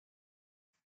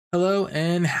Hello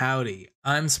and howdy.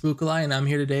 I'm Spookleye and I'm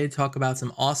here today to talk about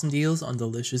some awesome deals on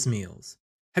delicious meals.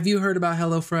 Have you heard about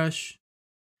HelloFresh?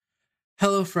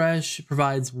 HelloFresh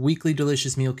provides weekly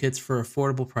delicious meal kits for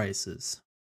affordable prices.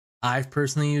 I've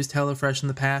personally used HelloFresh in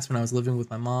the past when I was living with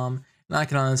my mom, and I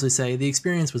can honestly say the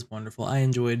experience was wonderful. I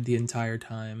enjoyed the entire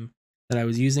time that I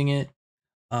was using it.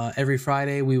 Every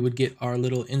Friday, we would get our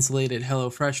little insulated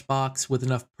HelloFresh box with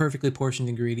enough perfectly portioned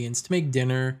ingredients to make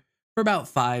dinner for about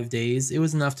 5 days. It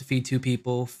was enough to feed two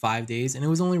people 5 days, and it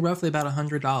was only roughly about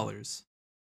 $100.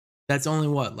 That's only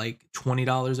what, like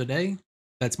 $20 a day?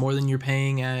 That's more than you're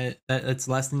paying that's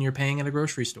less than you're paying at a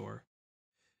grocery store.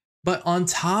 But on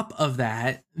top of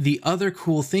that, the other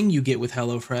cool thing you get with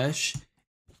HelloFresh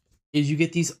is you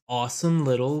get these awesome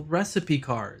little recipe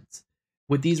cards.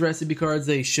 With these recipe cards,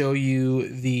 they show you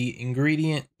the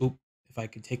ingredient. Oop, if I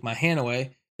could take my hand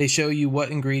away, they show you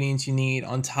what ingredients you need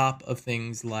on top of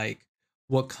things like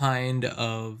what kind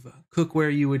of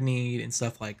cookware you would need and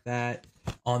stuff like that.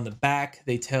 On the back,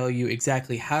 they tell you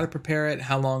exactly how to prepare it,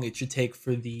 how long it should take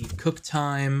for the cook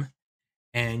time,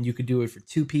 and you could do it for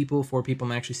two people, four people.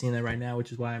 I'm actually seeing that right now,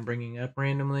 which is why I'm bringing it up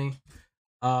randomly.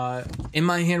 In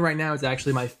my hand right now is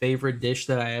actually my favorite dish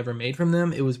that I ever made from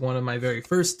them. It was one of my very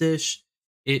first dish.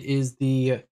 It is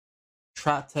the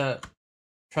Trattatoria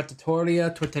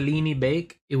Tortellini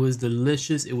Bake. It was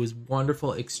delicious. It was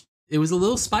wonderful. It was a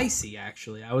little spicy,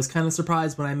 actually. I was kind of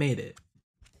surprised when I made it.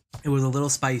 It was a little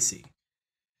spicy.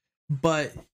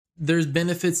 But there's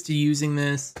benefits to using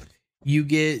this. You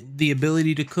get the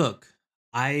ability to cook.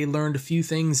 I learned a few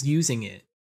things using it.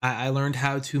 I learned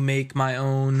how to make my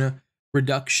own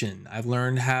reduction. I've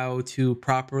learned how to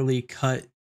properly cut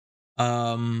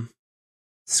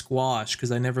squash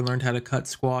because I never learned how to cut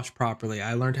squash properly.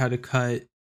 I learned how to cut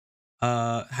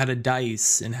how to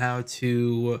dice and how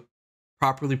to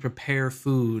properly prepare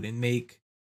food and make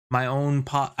my own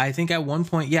pot. I think at one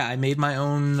point, yeah, I made my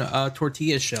own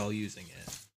tortilla shell using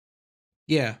it.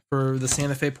 Yeah, for the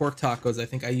Santa Fe pork tacos, I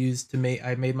think I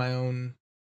made my own.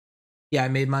 Yeah, I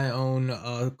made my own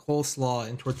coleslaw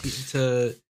and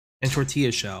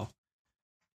tortilla shell.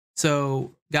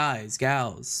 So, guys,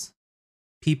 gals,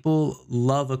 people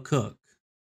love a cook.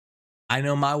 I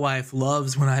know my wife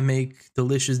loves when I make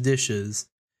delicious dishes,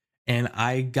 and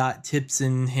I got tips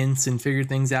and hints and figured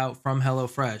things out from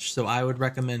HelloFresh, so I would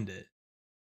recommend it.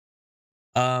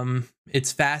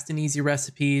 It's fast and easy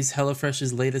recipes.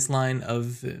 HelloFresh's latest line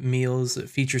of meals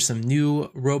features some new,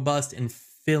 robust, and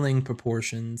filling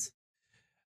proportions,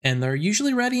 and they're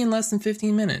usually ready in less than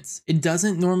 15 minutes. It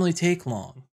doesn't normally take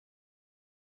long.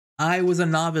 I was a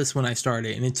novice when I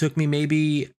started, and it took me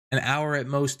maybe an hour at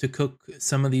most to cook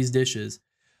some of these dishes.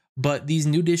 But these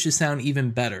new dishes sound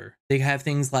even better. They have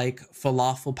things like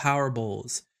falafel power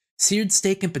bowls, seared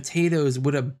steak and potatoes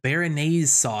with a béarnaise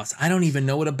sauce. I don't even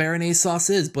know what a béarnaise sauce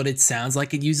is, but it sounds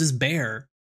like it uses bear.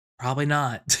 Probably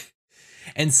not.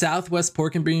 And Southwest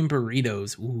pork and bean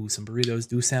burritos. Ooh, some burritos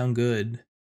do sound good.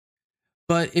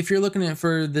 But if you're looking at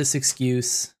for this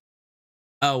excuse,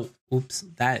 oh, oops,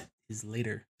 that is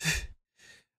later.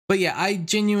 But yeah, I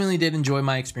genuinely did enjoy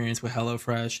my experience with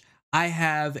HelloFresh. I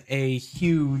have a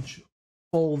huge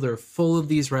folder full of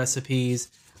these recipes.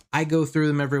 I go through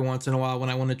them every once in a while when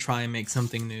I want to try and make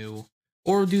something new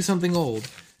or do something old.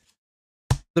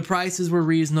 The prices were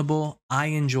reasonable. I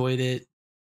enjoyed it.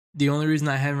 The only reason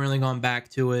I haven't really gone back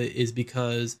to it is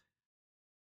because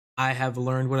I have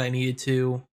learned what I needed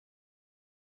to,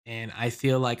 and I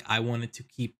feel like I wanted to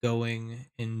keep going.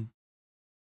 And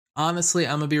honestly,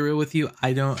 I'm gonna be real with you.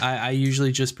 I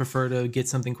usually just prefer to get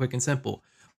something quick and simple.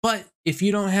 But if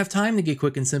you don't have time to get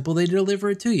quick and simple, they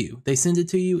deliver it to you. They send it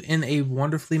to you in a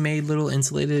wonderfully made little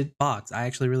insulated box. I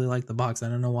actually really like the box. I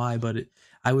don't know why, but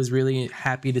I was really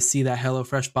happy to see that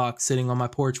HelloFresh box sitting on my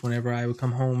porch whenever I would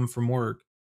come home from work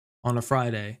on a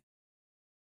Friday.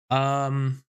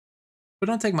 Um, but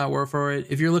don't take my word for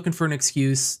it. If you're looking for an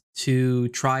excuse to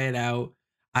try it out,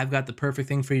 I've got the perfect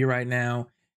thing for you right now.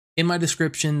 In my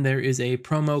description, there is a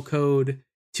promo code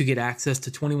to get access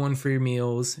to 21 free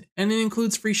meals, and it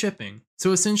includes free shipping.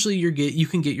 So essentially, you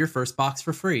can get your first box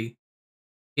for free.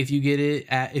 If you go to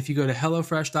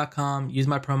hellofresh.com, use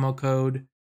my promo code.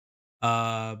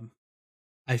 I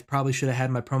probably should have had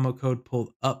my promo code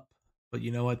pulled up, but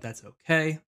you know what? That's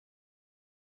okay.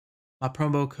 My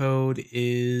promo code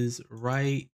is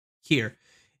right here.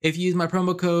 If you use my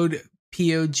promo code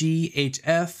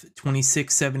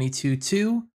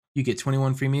POGHF26722, you get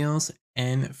 21 free meals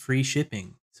and free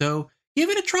shipping. So give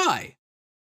it a try.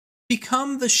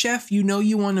 Become the chef you know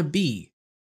you want to be.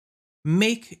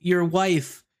 Make your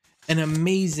wife an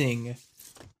amazing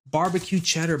barbecue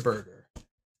cheddar burger.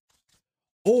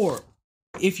 Or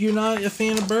If you're not a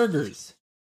fan of burgers,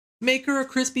 make her a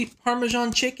crispy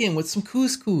Parmesan chicken with some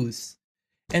couscous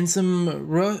and some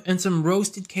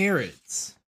roasted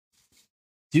carrots.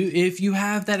 If you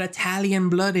have that Italian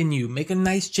blood in you, make a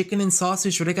nice chicken and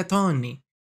sausage rigatoni.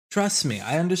 Trust me,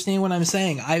 I understand what I'm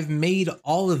saying. I've made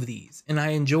all of these, and I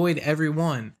enjoyed every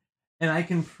one. And I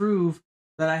can prove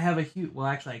that I have a huge... Well,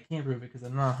 actually, I can't prove it because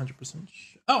I'm not 100%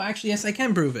 sure. Oh, actually, yes, I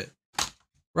can prove it.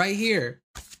 Right here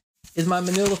is my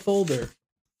manila folder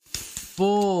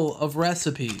full of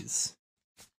recipes.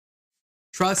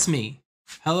 Trust me,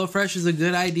 HelloFresh is a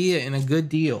good idea and a good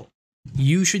deal.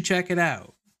 You should check it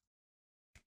out.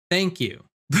 Thank you.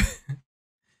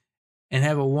 And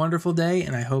have a wonderful day,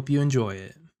 and I hope you enjoy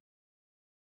it.